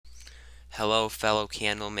Hello, fellow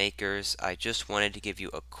candle makers. I just wanted to give you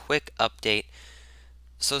a quick update.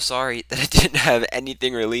 So sorry that I didn't have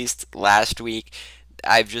anything released last week.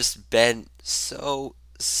 I've just been so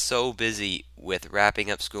busy with wrapping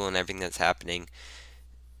up school and everything that's happening.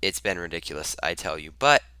 It's been ridiculous, I tell you.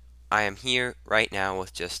 But I am here right now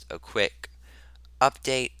with just a quick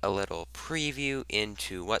update, a little preview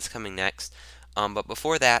into what's coming next. But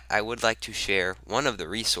before that, I would like to share one of the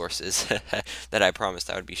resources that I promised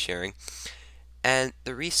I would be sharing. And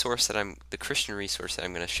the Christian resource that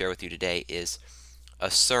I'm going to share with you today is a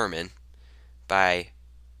sermon by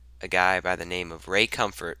a guy by the name of Ray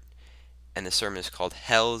Comfort, and the sermon is called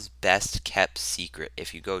Hell's Best Kept Secret.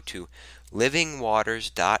 If you go to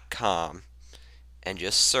livingwaters.com and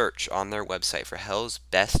just search on their website for Hell's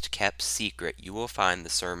Best Kept Secret, you will find the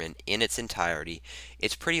sermon in its entirety.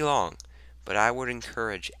 It's pretty long, but I would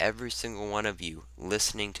encourage every single one of you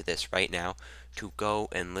listening to this right now to go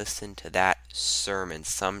and listen to that sermon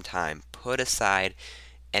sometime. Put aside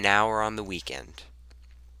an hour on the weekend.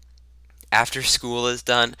 After school is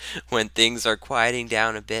done, when things are quieting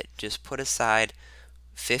down a bit, just put aside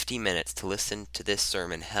 50 minutes to listen to this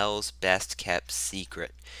sermon, Hell's Best Kept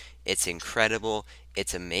Secret. It's incredible.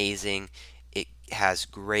 It's amazing. It has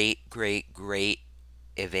great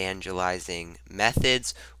evangelizing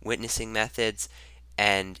methods, witnessing methods,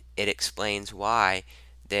 and it explains why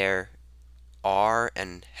there are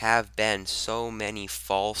and have been so many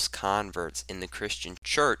false converts in the Christian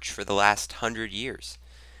church for the last 100 years.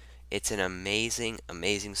 It's an amazing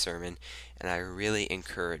sermon, and I really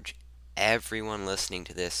encourage everyone listening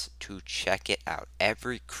to this to check it out.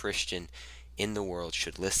 Every Christian in the world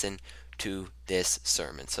should listen to this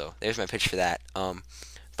sermon. So there's my pitch for that.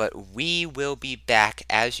 But we will be back.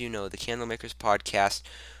 As you know, the Candlemakers podcast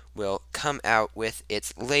will come out with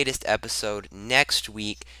its latest episode next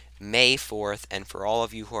week, May 4th. And for all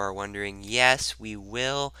of you who are wondering, yes, we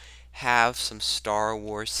will have some Star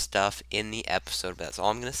Wars stuff in the episode, but that's all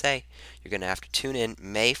I'm going to say. You're going to have to tune in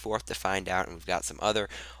May 4th to find out, and we've got some other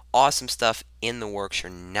awesome stuff in the works.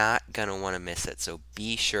 You're not going to want to miss it, so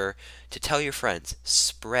be sure to tell your friends.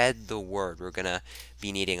 Spread the word. We're going to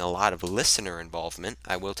be needing a lot of listener involvement,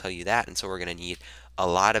 I will tell you that, and so we're going to need a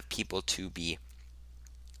lot of people to be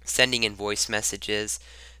sending in voice messages,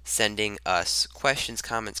 sending us questions,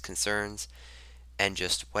 comments, concerns, and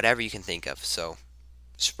just whatever you can think of. So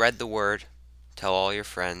spread the word, tell all your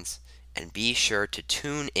friends, and be sure to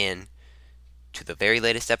tune in to the very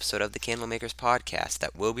latest episode of the Candlemakers podcast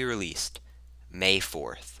that will be released May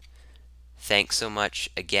 4th. Thanks so much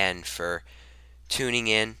again for tuning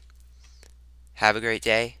in. Have a great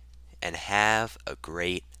day, and have a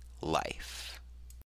great life.